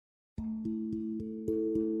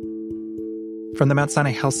From the Mount Sinai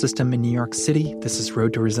Health System in New York City, this is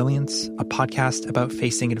Road to Resilience, a podcast about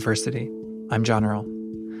facing adversity. I'm John Earl.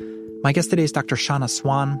 My guest today is Dr. Shanna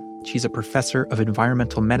Swan. She's a professor of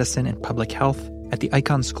environmental medicine and public health at the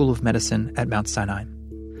Icahn School of Medicine at Mount Sinai.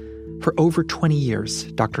 For over 20 years,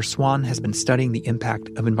 Dr. Swan has been studying the impact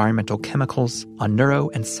of environmental chemicals on neuro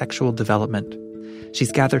and sexual development.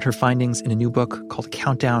 She's gathered her findings in a new book called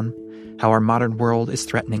Countdown: How Our Modern World is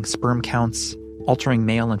Threatening Sperm Counts, Altering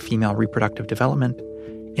Male and Female Reproductive Development,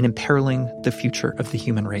 and Imperiling the Future of the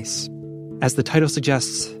Human Race. As the title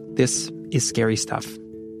suggests, this is scary stuff,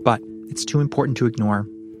 but it's too important to ignore,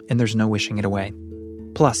 and there's no wishing it away.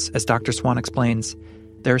 Plus, as Dr. Swan explains,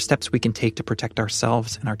 there are steps we can take to protect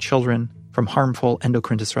ourselves and our children from harmful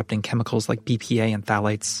endocrine-disrupting chemicals like BPA and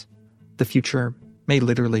phthalates. The future may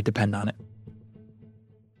literally depend on it.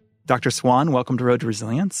 Dr. Swan, welcome to Road to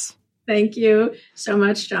Resilience. Thank you so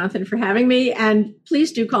much, Jonathan, for having me. And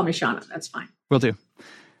please do call me Shanna. That's fine. Will do.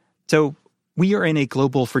 So we are in a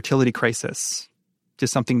global fertility crisis,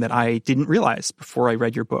 just something that I didn't realize before I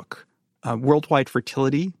read your book. Worldwide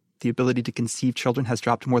fertility, the ability to conceive children, has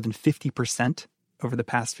dropped more than 50% over the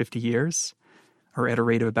past 50 years, or at a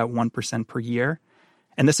rate of about 1% per year.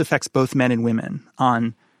 And this affects both men and women.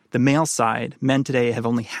 On the male side, men today have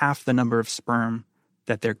only half the number of sperm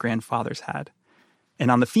that their grandfathers had. And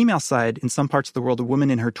on the female side, in some parts of the world, a woman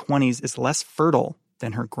in her 20s is less fertile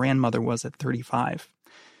than her grandmother was at 35.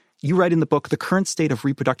 You write in the book, the current state of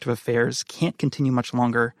reproductive affairs can't continue much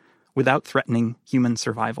longer without threatening human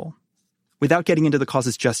survival. Without getting into the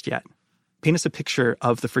causes just yet, paint us a picture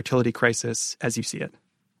of the fertility crisis as you see it.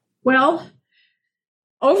 Well,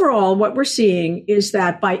 overall, what we're seeing is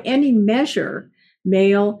that by any measure,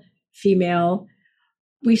 male, female,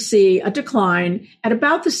 we see a decline at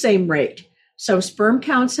about the same rate. So sperm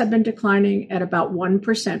counts have been declining at about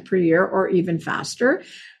 1% per year or even faster.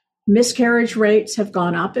 Miscarriage rates have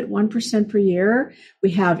gone up at 1% per year.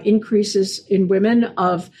 We have increases in women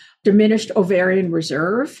of diminished ovarian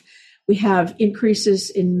reserve. We have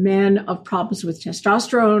increases in men of problems with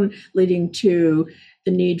testosterone, leading to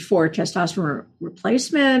the need for testosterone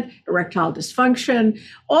replacement, erectile dysfunction.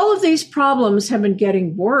 All of these problems have been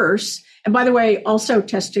getting worse. And by the way, also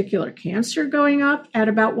testicular cancer going up at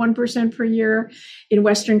about 1% per year in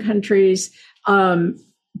Western countries,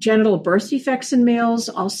 genital birth defects in males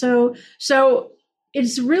also. So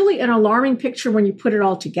it's really an alarming picture when you put it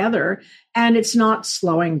all together, and it's not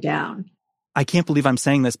slowing down. I can't believe I'm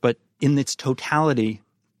saying this, but in its totality,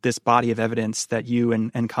 this body of evidence that you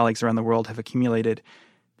and colleagues around the world have accumulated,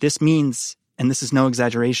 this means, and this is no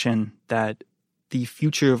exaggeration, that the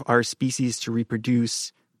future of our species to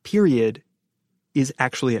reproduce, period, is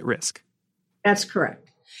actually at risk. That's correct.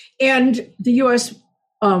 And the U.S.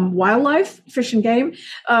 Wildlife, Fish and Game,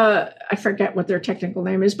 I forget what their technical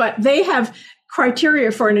name is, but they have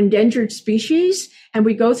criteria for an endangered species, and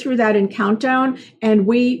we go through that in Countdown, and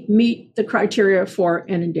we meet the criteria for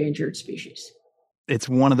an endangered species. It's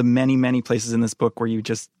one of the many, many places in this book where you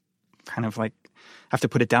just kind of like have to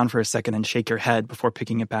put it down for a second and shake your head before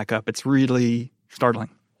picking it back up. It's really startling.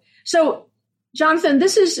 So, Jonathan,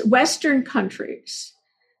 this is Western countries,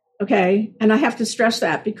 okay? And I have to stress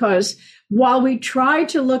that because while we try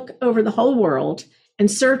to look over the whole world and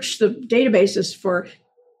search the databases for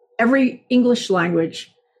every English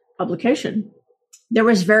language publication, there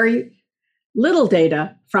was very little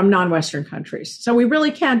data from non-Western countries. So we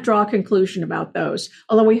really can't draw a conclusion about those,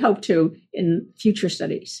 although we hope to in future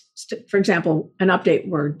studies. For example, an update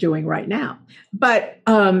we're doing right now. But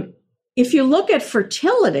if you look at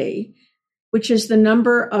fertility, which is the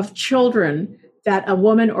number of children that a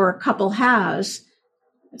woman or a couple has,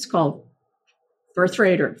 it's called birth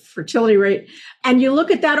rate or fertility rate, and you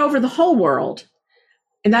look at that over the whole world,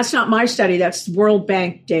 and that's not my study, that's World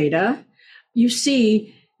Bank data, you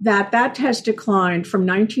see that has declined from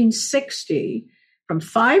 1960 from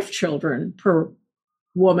 5 children per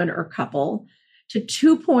woman or couple to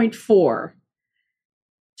 2.4.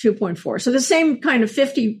 So the same kind of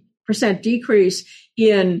 50% decrease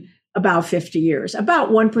in about 50 years, about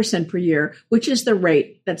 1% per year, which is the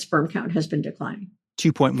rate that sperm count has been declining.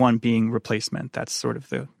 2.1 being replacement. That's sort of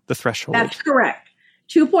the threshold. That's correct.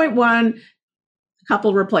 2.1, the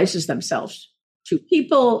couple replaces themselves. 2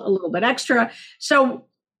 people, a little bit extra. So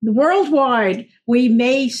worldwide, we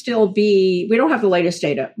may still be, we don't have the latest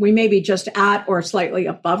data. We may be just at or slightly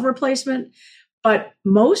above replacement, but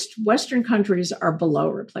most Western countries are below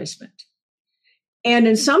replacement. And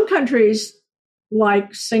in some countries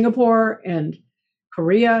like Singapore and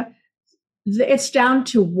Korea, it's down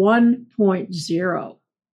to 1.0.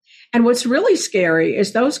 And what's really scary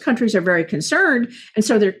is those countries are very concerned. And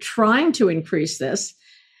so they're trying to increase this.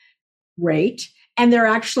 rate. And they're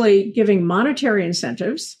actually giving monetary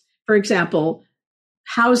incentives. For example,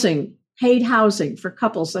 housing, paid housing for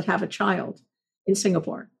couples that have a child in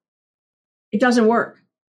Singapore. It doesn't work.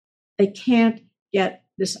 They can't get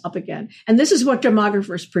this up again. And this is what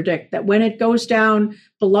demographers predict, that when it goes down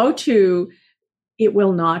below 2, it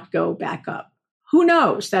will not go back up. Who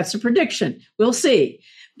knows? That's a prediction. We'll see.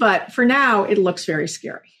 But for now, it looks very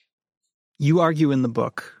scary. You argue in the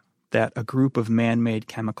book that a group of man-made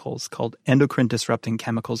chemicals called endocrine disrupting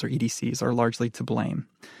chemicals, or EDCs, are largely to blame.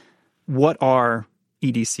 What are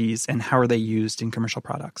EDCs and how are they used in commercial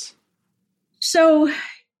products? So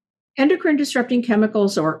endocrine disrupting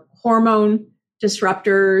chemicals, or hormone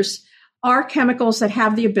disruptors, are chemicals that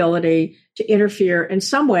have the ability to interfere in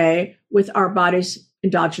some way with our body's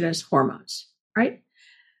endogenous hormones, right?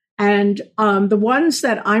 And the ones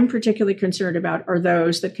that I'm particularly concerned about are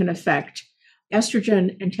those that can affect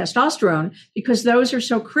estrogen and testosterone, because those are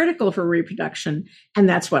so critical for reproduction, and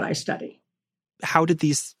that's what I study. How did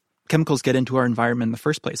these chemicals get into our environment in the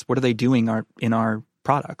first place? What are they doing in our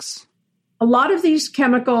products? A lot of these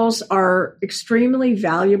chemicals are extremely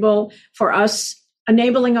valuable for us,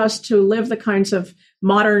 enabling us to live the kinds of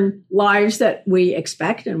modern lives that we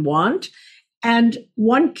expect and want. And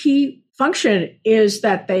one key function is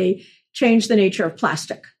that they change the nature of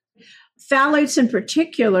plastic. Phthalates in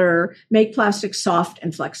particular make plastic soft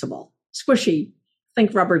and flexible, squishy.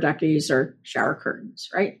 Think rubber duckies or shower curtains,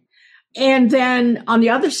 right? And then on the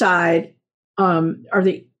other side are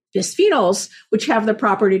the bisphenols, which have the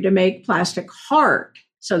property to make plastic hard.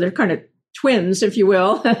 So they're kind of twins, if you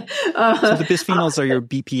will. So the bisphenols are your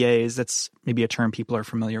BPAs. That's maybe a term people are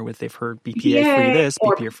familiar with. They've heard BPA free this,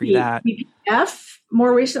 BPA free that. BPF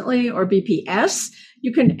more recently, or BPS.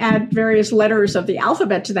 You can add various letters of the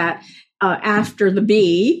alphabet to that after the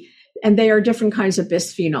B, and they are different kinds of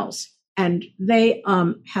bisphenols. And they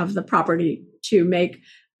have the property to make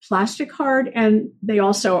plastic hard, and they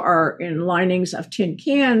also are in linings of tin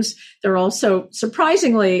cans. They're also,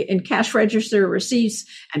 surprisingly, in cash register receipts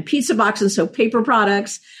and pizza boxes, so paper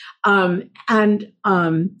products. So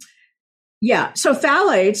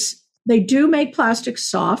phthalates, they do make plastic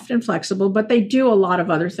soft and flexible, but they do a lot of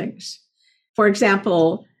other things. For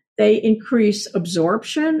example, they increase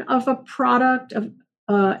absorption of a product,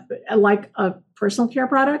 like a personal care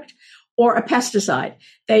product or a pesticide.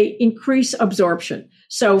 They increase absorption.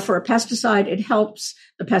 So for a pesticide, it helps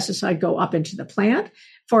the pesticide go up into the plant.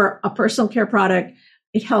 For a personal care product,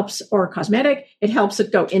 it helps, or a cosmetic, it helps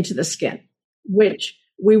it go into the skin, which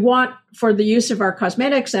we want for the use of our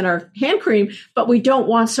cosmetics and our hand cream, but we don't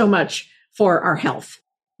want so much for our health.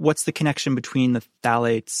 What's the connection between the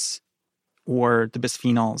phthalates or the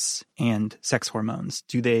bisphenols and sex hormones?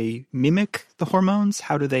 Do they mimic the hormones?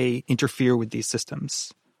 How do they interfere with these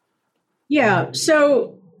systems? Yeah,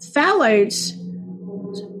 so phthalates,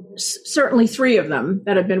 certainly 3 of them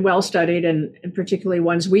that have been well studied, and particularly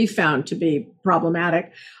ones we found to be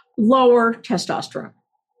problematic, lower testosterone.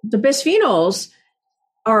 The bisphenols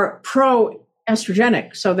are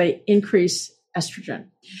pro-estrogenic, so they increase estrogen.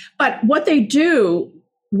 But what they do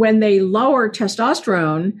when they lower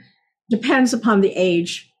testosterone depends upon the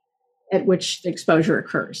age at which the exposure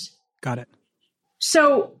occurs. Got it.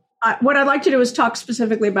 So what I'd like to do is talk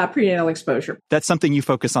specifically about prenatal exposure. That's something you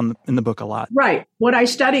focus on in the book a lot. Right. What I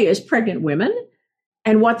study is pregnant women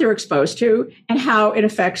and what they're exposed to and how it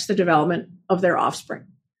affects the development of their offspring.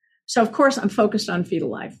 So, of course, I'm focused on fetal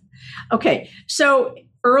life. Okay. So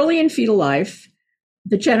early in fetal life,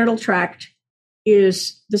 the genital tract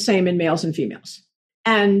is the same in males and females.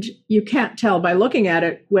 And you can't tell by looking at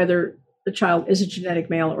it whether the child is a genetic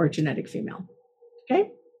male or a genetic female.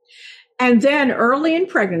 Okay. And then early in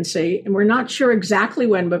pregnancy, and we're not sure exactly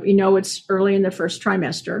when, but we know it's early in the first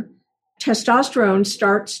trimester, testosterone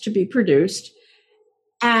starts to be produced.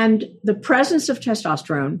 And the presence of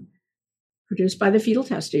testosterone produced by the fetal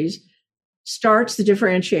testes starts the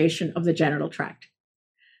differentiation of the genital tract.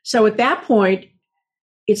 So at that point,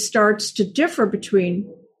 it starts to differ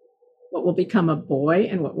between what will become a boy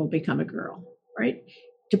and what will become a girl, right?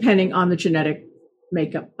 Depending on the genetic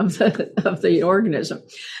makeup of the organism.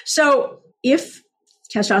 So if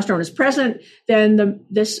testosterone is present, then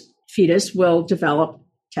this fetus will develop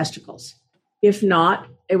testicles. If not,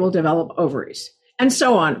 it will develop ovaries, and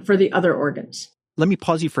so on for the other organs. Let me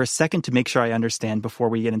pause you for a second to make sure I understand before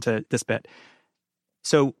we get into this bit.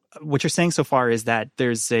 So what you're saying so far is that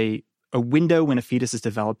there's a window when a fetus is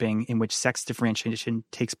developing in which sex differentiation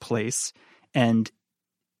takes place, and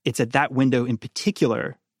it's at that window in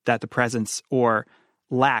particular that the presence or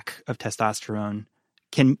lack of testosterone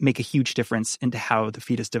can make a huge difference into how the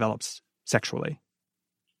fetus develops sexually.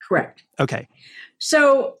 Correct. Okay.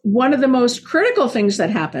 So one of the most critical things that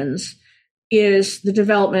happens is the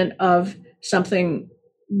development of something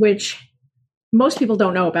which most people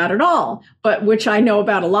don't know about at all, but which I know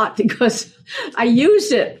about a lot because I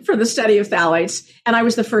used it for the study of phthalates, and I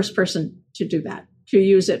was the first person to do that, to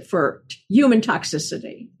use it for human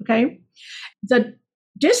toxicity, okay? The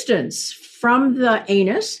distance from the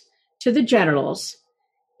anus to the genitals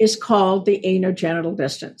is called the anogenital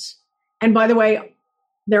distance. And by the way,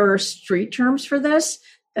 there are street terms for this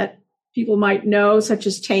that people might know, such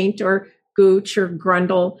as taint or gooch or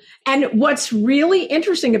grundle. And what's really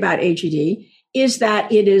interesting about AGD is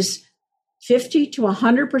that it is 50 to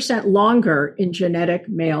 100% longer in genetic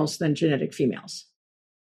males than genetic females.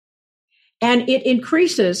 And it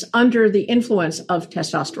increases under the influence of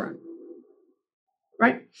testosterone,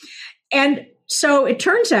 right? And so it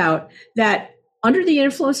turns out that under the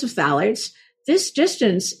influence of phthalates, this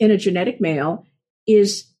distance in a genetic male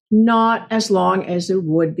is not as long as it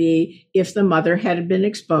would be if the mother had been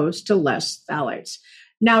exposed to less phthalates.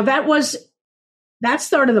 Now, that's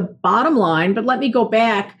sort of the bottom line, but let me go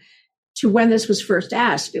back to when this was first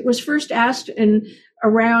asked. It was first asked in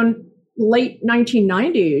around late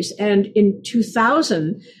 1990s, and in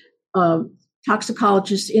 2000,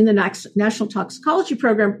 toxicologists in the National Toxicology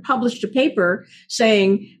Program published a paper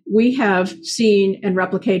saying, we have seen and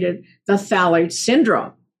replicated the phthalate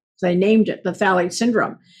syndrome. They named it the phthalate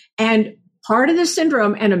syndrome. And part of this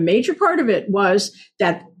syndrome, and a major part of it, was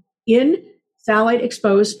that in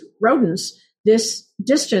phthalate-exposed rodents, this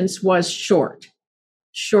distance was shorter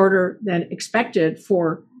than expected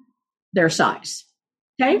for their size,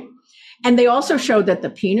 okay? And they also showed that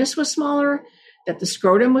the penis was smaller, that the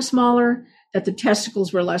scrotum was smaller, that the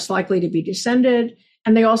testicles were less likely to be descended,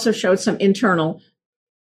 and they also showed some internal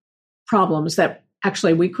problems that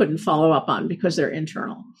actually we couldn't follow up on because they're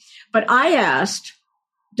internal. But I asked,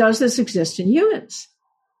 does this exist in humans?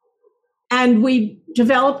 And we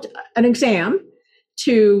developed an exam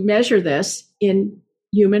to measure this in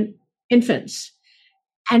human infants.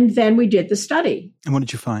 And then we did the study. And what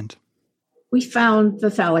did you find? We found the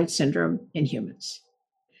phthalate syndrome in humans.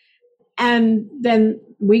 And then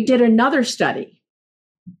we did another study.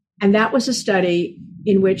 And that was a study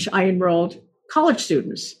in which I enrolled college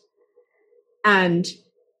students. And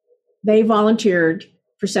they volunteered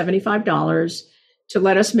for $75 to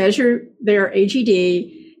let us measure their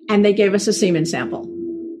AGD, and they gave us a semen sample.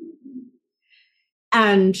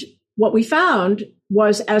 And what we found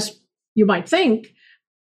was, as you might think,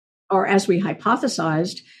 or as we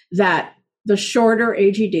hypothesized, that the shorter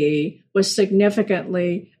AGD was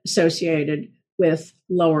significantly associated with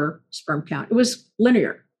lower sperm count. It was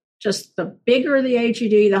linear. Just the bigger the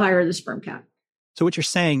AGD, the higher the sperm count. So what you're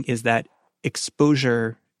saying is that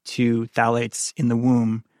exposure to phthalates in the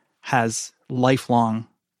womb has lifelong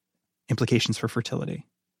implications for fertility.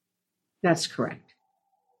 That's correct.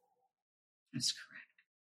 That's correct.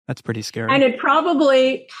 That's pretty scary. And it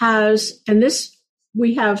probably has, and this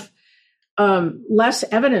we have less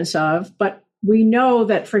evidence of, but we know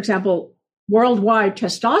that, for example, worldwide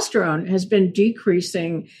testosterone has been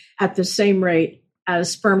decreasing at the same rate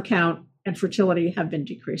as sperm count and fertility have been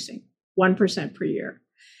decreasing, 1% per year.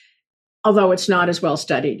 Although it's not as well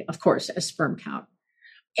studied, of course, as sperm count.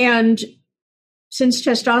 And since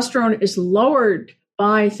testosterone is lowered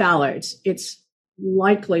by phthalates, it's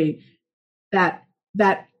likely that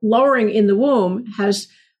that lowering in the womb has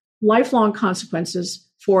lifelong consequences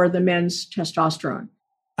for the men's testosterone.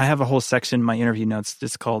 I have a whole section in my interview notes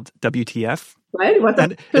that's called WTF. What?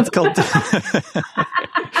 And it's called...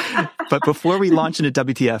 But before we launch into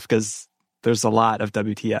WTF, because there's a lot of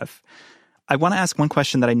WTF, I want to ask one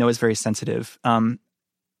question that I know is very sensitive.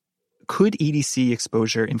 Could EDC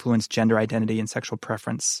exposure influence gender identity and sexual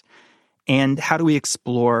preference? And how do we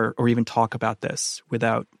explore or even talk about this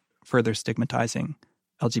without further stigmatizing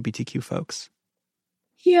LGBTQ folks?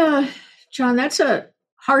 Yeah, John, that's a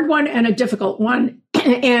hard one and a difficult one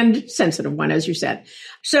and sensitive one, as you said.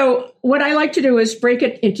 So what I like to do is break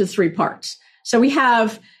it into three parts. So we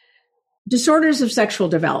have disorders of sexual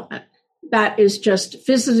development. That is just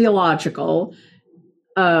physiological.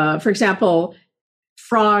 For example,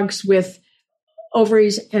 frogs with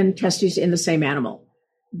ovaries and testes in the same animal.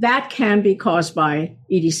 That can be caused by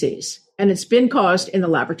EDCs, and it's been caused in the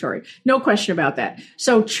laboratory. No question about that.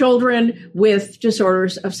 So children with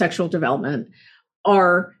disorders of sexual development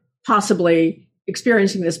are possibly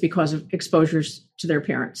experiencing this because of exposures to their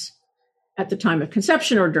parents at the time of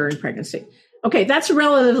conception or during pregnancy. Okay, that's a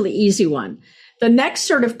relatively easy one. The next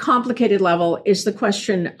sort of complicated level is the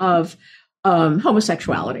question of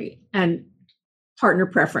homosexuality and partner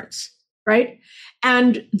preference, right?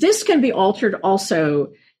 And this can be altered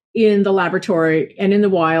also in the laboratory and in the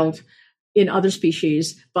wild in other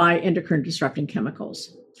species by endocrine disrupting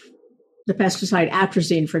chemicals. The pesticide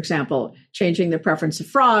atrazine, for example, changing the preference of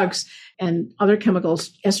frogs, and other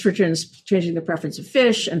chemicals, estrogens, changing the preference of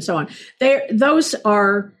fish, and so on. Those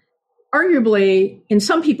are arguably, in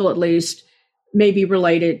some people at least, may be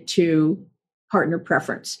related to partner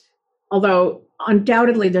preference. Although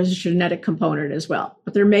undoubtedly there's a genetic component as well,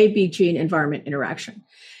 but there may be gene-environment interaction.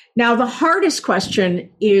 Now, the hardest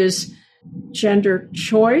question is gender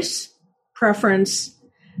choice, preference.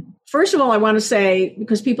 First of all, I want to say,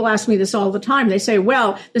 because people ask me this all the time, they say,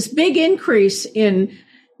 well, this big increase in,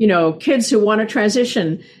 kids who want to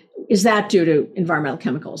transition, is that due to environmental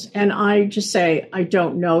chemicals? And I just say, I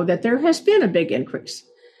don't know that there has been a big increase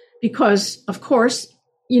because, of course,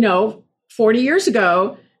 40 years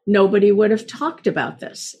ago, nobody would have talked about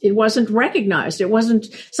this. It wasn't recognized. It wasn't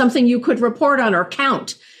something you could report on or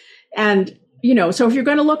count. And, so if you're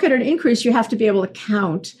going to look at an increase, you have to be able to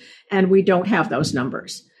count, and we don't have those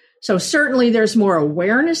numbers. So certainly there's more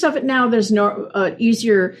awareness of it now. There's no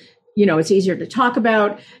easier, it's easier to talk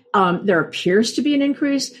about. There appears to be an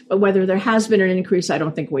increase, but whether there has been an increase, I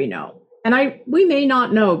don't think we know. And we may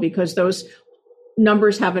not know because those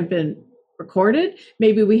numbers haven't been recorded.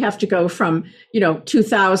 Maybe we have to go from,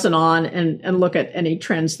 2000 on and look at any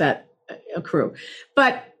trends that accrue.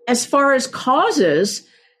 But as far as causes,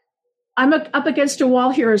 I'm up against a wall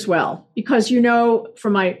here as well, because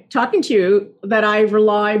from my talking to you that I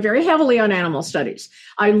rely very heavily on animal studies.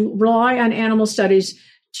 I rely on animal studies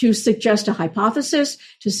to suggest a hypothesis,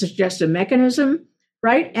 to suggest a mechanism,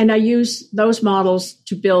 right? And I use those models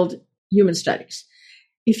to build human studies.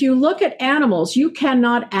 If you look at animals, you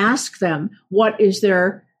cannot ask them what is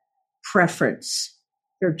their preference,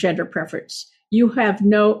 their gender preference. You have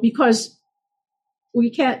because we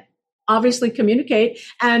can't obviously communicate,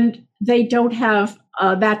 and they don't have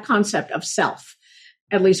that concept of self.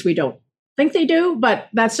 At least we don't think they do, but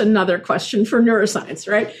that's another question for neuroscience,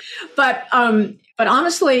 right? But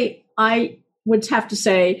honestly, I would have to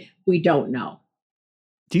say we don't know.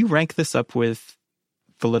 Do you rank this up with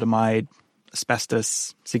thalidomide,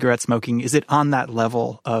 asbestos, cigarette smoking? Is it on that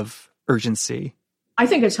level of urgency? I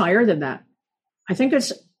think it's higher than that. I think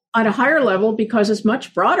it's at a higher level because it's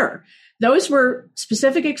much broader. Those were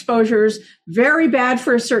specific exposures, very bad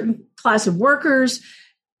for a certain class of workers,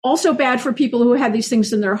 also bad for people who had these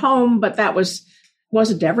things in their home, but that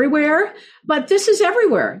wasn't everywhere. But this is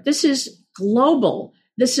everywhere. This is global.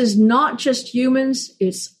 This is not just humans,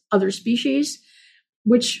 it's other species,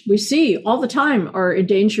 which we see all the time are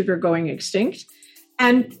endangered or going extinct.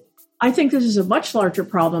 And I think this is a much larger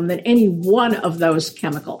problem than any one of those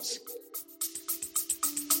chemicals.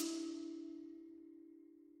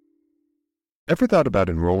 Ever thought about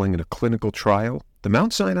enrolling in a clinical trial? The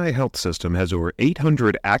Mount Sinai Health System has over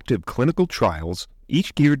 800 active clinical trials,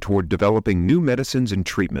 each geared toward developing new medicines and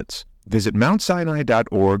treatments. Visit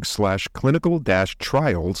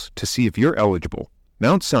mountsinai.org/clinical-trials to see if you're eligible.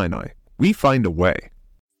 Mount Sinai, we find a way.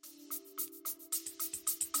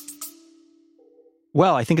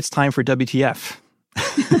 Well, I think it's time for WTF.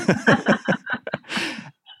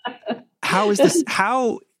 How is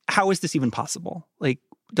this even possible?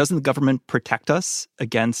 Doesn't the government protect us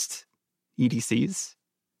against EDCs?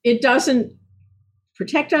 It doesn't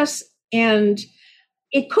protect us, and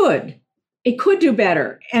it could. It could do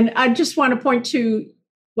better. And I just want to point to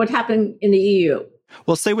what happened in the EU.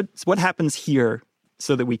 Well, say what happens here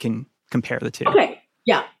so that we can compare the two. Okay.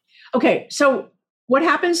 Yeah. Okay. So what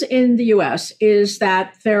happens in the US is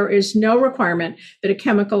that there is no requirement that a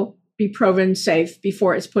chemical be proven safe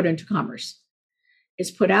before it's put into commerce.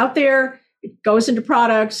 It's put out there. It goes into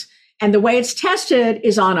products, and the way it's tested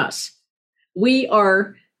is on us. We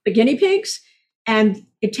are the guinea pigs, and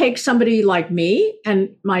it takes somebody like me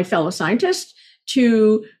and my fellow scientists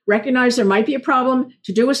to recognize there might be a problem,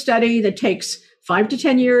 to do a study that takes 5 to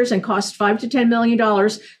 10 years and costs $5 to $10 million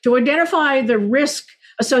to identify the risk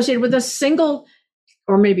associated with a single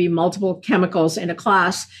or maybe multiple chemicals in a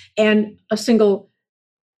class and a single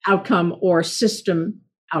outcome or system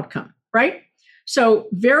outcome, right? So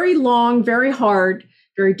very long, very hard,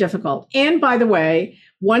 very difficult. And by the way,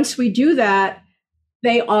 once we do that,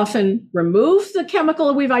 they often remove the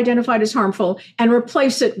chemical we've identified as harmful and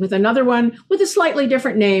replace it with another one with a slightly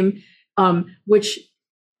different name, which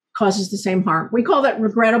causes the same harm. We call that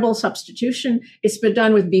regrettable substitution. It's been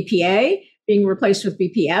done with BPA being replaced with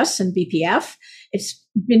BPS and BPF. It's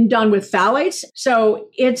been done with phthalates. So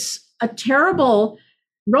it's a terrible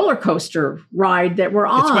roller coaster ride that we're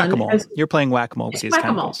on. It's whack-a-mole. You're playing whack-a-mole with these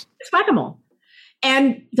chemicals. It's whack-a-mole.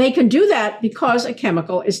 And they can do that because a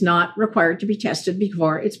chemical is not required to be tested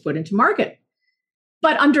before it's put into market.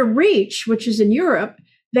 But under REACH, which is in Europe,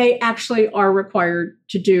 they actually are required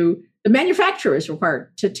to do, the manufacturer is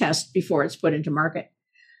required to test before it's put into market.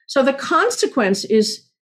 So the consequence is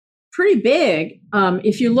pretty big.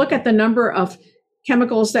 If you look at the number of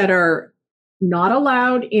chemicals that are not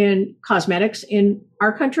allowed in cosmetics in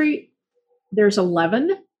our country, there's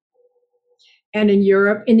 11. And in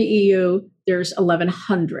Europe, in the EU, there's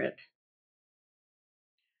 1,100.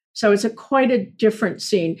 So it's quite a different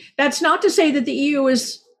scene. That's not to say that the EU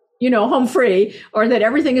is, home free or that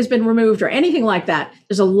everything has been removed or anything like that.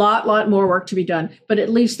 There's a lot more work to be done, but at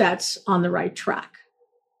least that's on the right track.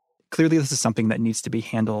 Clearly, this is something that needs to be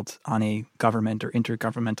handled on a government or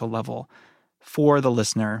intergovernmental level. For the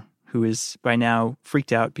listener who is by now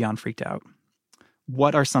freaked out beyond freaked out,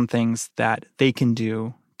 what are some things that they can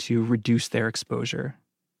do to reduce their exposure?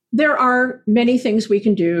 There are many things we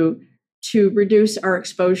can do to reduce our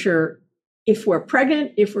exposure. If we're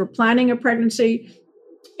pregnant, if we're planning a pregnancy,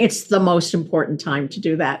 it's the most important time to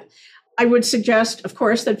do that. I would suggest, of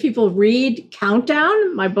course, that people read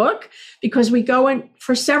Countdown, my book, because we go in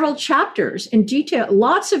for several chapters in detail,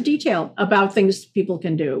 lots of detail about things people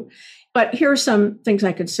can do. But here are some things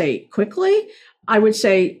I could say quickly. I would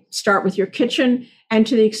say start with your kitchen, and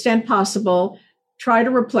to the extent possible, try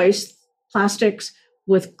to replace plastics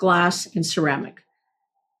with glass and ceramic.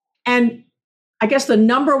 And I guess the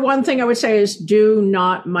number one thing I would say is do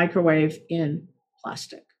not microwave in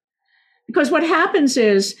plastic. Because what happens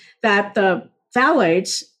is that the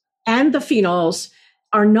phthalates and the phenols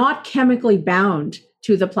are not chemically bound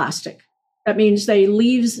to the plastic. That means they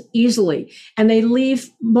leave easily, and they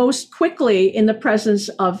leave most quickly in the presence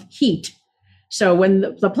of heat. So when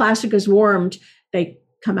the plastic is warmed, they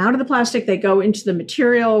come out of the plastic, they go into the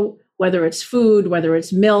material, whether it's food, whether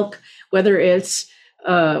it's milk, whether it's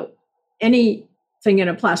anything in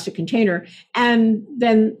a plastic container, and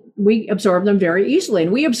then we absorb them very easily.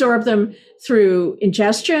 And we absorb them through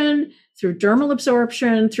ingestion, through dermal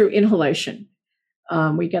absorption, through inhalation.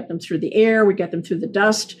 We get them through the air, we get them through the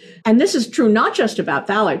dust. And this is true not just about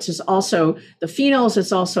phthalates, it's also the phenols,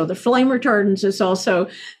 it's also the flame retardants, it's also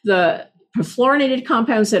the perfluorinated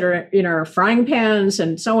compounds that are in our frying pans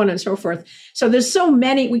and so on and so forth. So there's so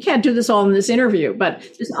many, we can't do this all in this interview, but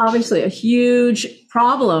there's obviously a huge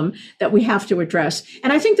problem that we have to address.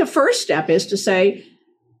 And I think the first step is to say,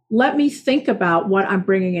 let me think about what I'm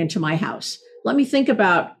bringing into my house. Let me think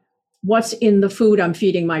about what's in the food I'm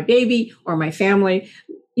feeding my baby or my family.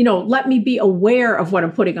 Let me be aware of what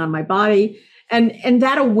I'm putting on my body. And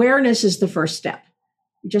that awareness is the first step.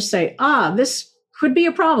 You just say, this could be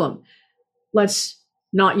a problem. Let's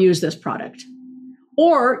not use this product.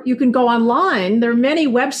 Or you can go online. There are many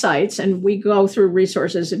websites, and we go through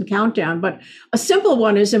resources in Countdown, but a simple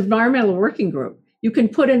one is Environmental Working Group. You can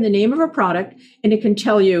put in the name of a product, and it can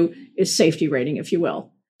tell you its safety rating, if you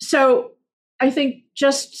will. So I think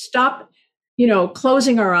just stop,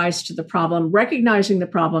 closing our eyes to the problem, recognizing the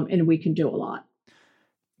problem, and we can do a lot.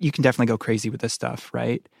 You can definitely go crazy with this stuff,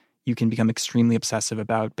 right? You can become extremely obsessive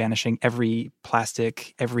about banishing every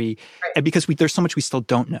plastic, because there's so much we still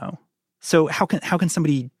don't know. So how can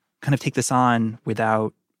somebody kind of take this on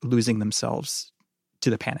without losing themselves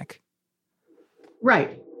to the panic?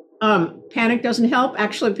 Right. Panic doesn't help.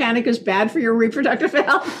 Actually, panic is bad for your reproductive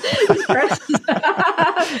health.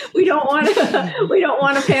 We don't want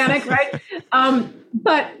to panic, right?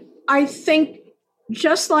 But I think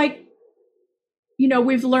just like,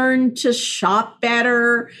 we've learned to shop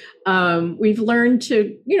better. We've learned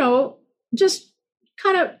to, just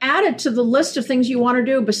kind of add it to the list of things you want to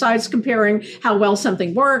do besides comparing how well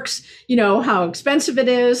something works, how expensive it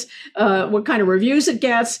is, what kind of reviews it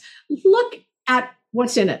gets. Look at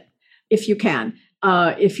what's in it if you can.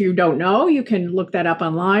 If you don't know, you can look that up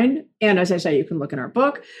online. And as I say, you can look in our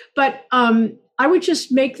book. But I would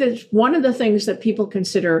just make this one of the things that people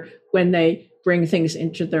consider when they bring things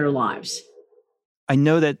into their lives. I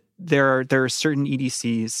know that there are certain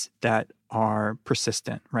EDCs that are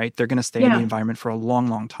persistent, right? They're going to stay in the environment for a long,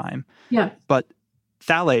 long time. Yeah. But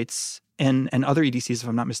phthalates and other EDCs, if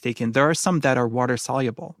I'm not mistaken, there are some that are water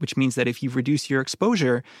soluble, which means that if you reduce your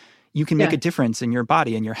exposure, you can make a difference in your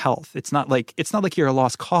body and your health. It's not like you're a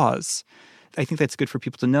lost cause. I think that's good for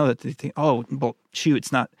people to know, that they think, oh, well, shoot,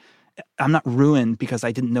 I'm not ruined because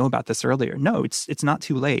I didn't know about this earlier. No, it's not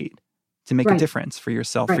too late to make a difference for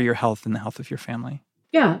yourself, for your health, and the health of your family.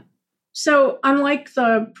 Yeah. So unlike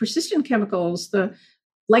the persistent chemicals, the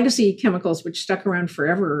legacy chemicals, which stuck around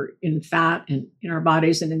forever in fat and in our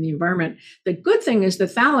bodies and in the environment, the good thing is the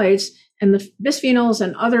phthalates and the bisphenols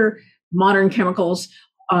and other modern chemicals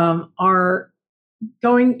are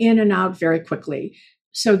going in and out very quickly.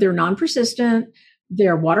 So they're non-persistent.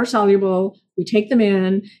 They're water soluble. We take them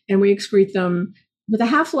in and we excrete them with a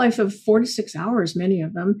half-life of 4 to 6 hours, many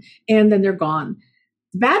of them, and then they're gone.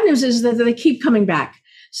 The bad news is that they keep coming back.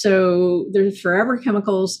 So they're forever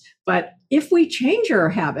chemicals. But if we change our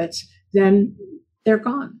habits, then they're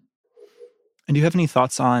gone. And do you have any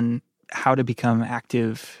thoughts on how to become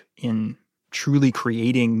active in truly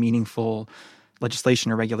creating meaningful legislation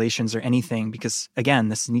or regulations or anything? Because, again,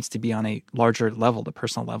 this needs to be on a larger level. The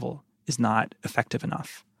personal level is not effective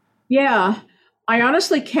enough. Yeah, I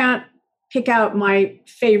honestly can't pick out my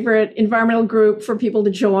favorite environmental group for people to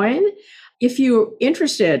join. If you're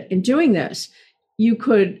interested in doing this, you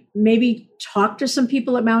could maybe talk to some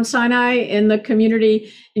people at Mount Sinai in the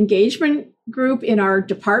community engagement group in our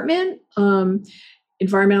department,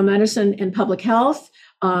 environmental medicine and public health.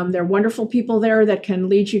 There are wonderful people there that can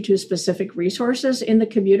lead you to specific resources in the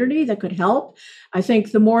community that could help. I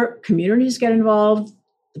think the more communities get involved,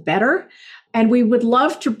 the better. And we would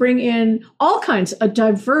love to bring in all kinds, a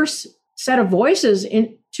diverse set of voices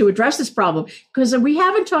in to address this problem, because we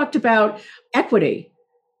haven't talked about equity,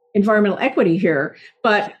 environmental equity here,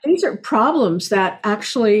 but these are problems that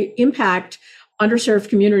actually impact underserved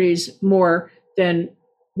communities more than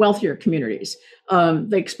wealthier communities.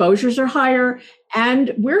 The exposures are higher,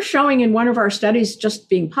 and we're showing in one of our studies just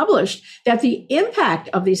being published that the impact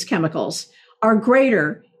of these chemicals are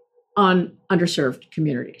greater on underserved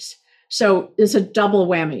communities. So it's a double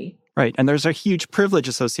whammy. Right. And there's a huge privilege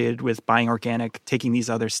associated with buying organic, taking these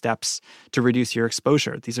other steps to reduce your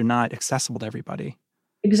exposure. These are not accessible to everybody.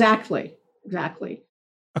 Exactly.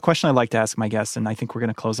 A question I like to ask my guests, and I think we're going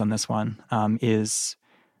to close on this one, is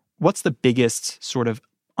what's the biggest sort of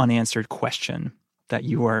unanswered question that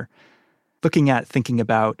you are looking at, thinking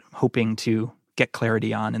about, hoping to get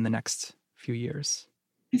clarity on in the next few years?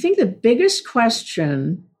 I think the biggest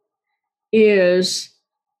question is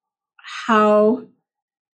how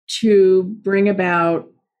to bring about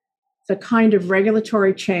the kind of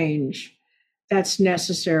regulatory change that's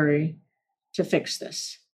necessary to fix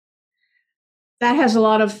this. That has a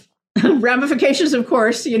lot of ramifications, of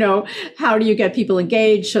course. How do you get people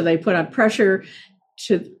engaged so they put on pressure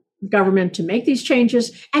to government to make these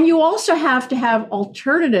changes? And you also have to have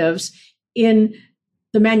alternatives in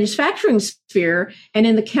the manufacturing sphere and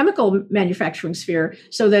in the chemical manufacturing sphere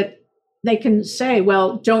so that they can say,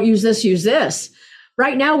 well, don't use this, use this.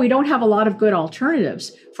 Right now, we don't have a lot of good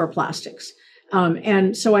alternatives for plastics.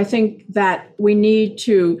 And so I think that we need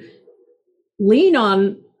to lean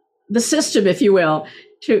on the system, if you will,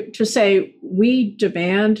 to say we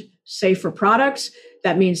demand safer products.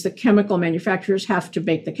 That means the chemical manufacturers have to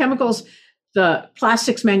make the chemicals, the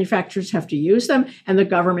plastics manufacturers have to use them, and the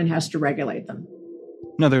government has to regulate them.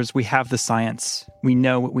 In other words, we have the science. We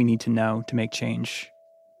know what we need to know to make change.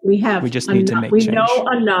 We just need to make change. We know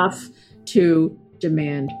enough to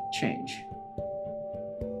demand change.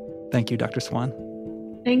 Thank you, Dr. Swan.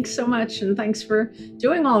 Thanks so much, and thanks for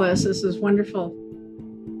doing all this. This is wonderful.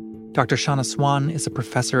 Dr. Shanna Swan is a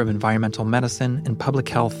professor of environmental medicine and public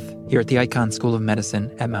health here at the Icahn School of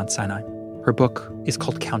Medicine at Mount Sinai. Her book is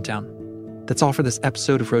called Countdown. That's all for this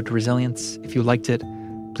episode of Road to Resilience. If you liked it,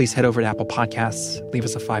 please head over to Apple Podcasts, leave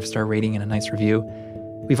us a 5-star rating and a nice review.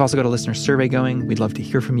 We've also got a listener survey going. We'd love to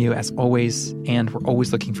hear from you as always, and we're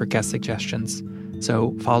always looking for guest suggestions.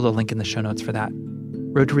 So follow the link in the show notes for that.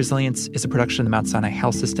 Road to Resilience is a production of the Mount Sinai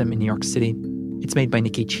Health System in New York City. It's made by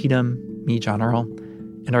Nikki Cheatham, me, John Earl,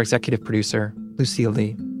 and our executive producer, Lucille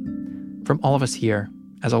Lee. From all of us here,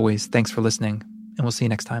 as always, thanks for listening, and we'll see you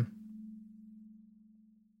next time.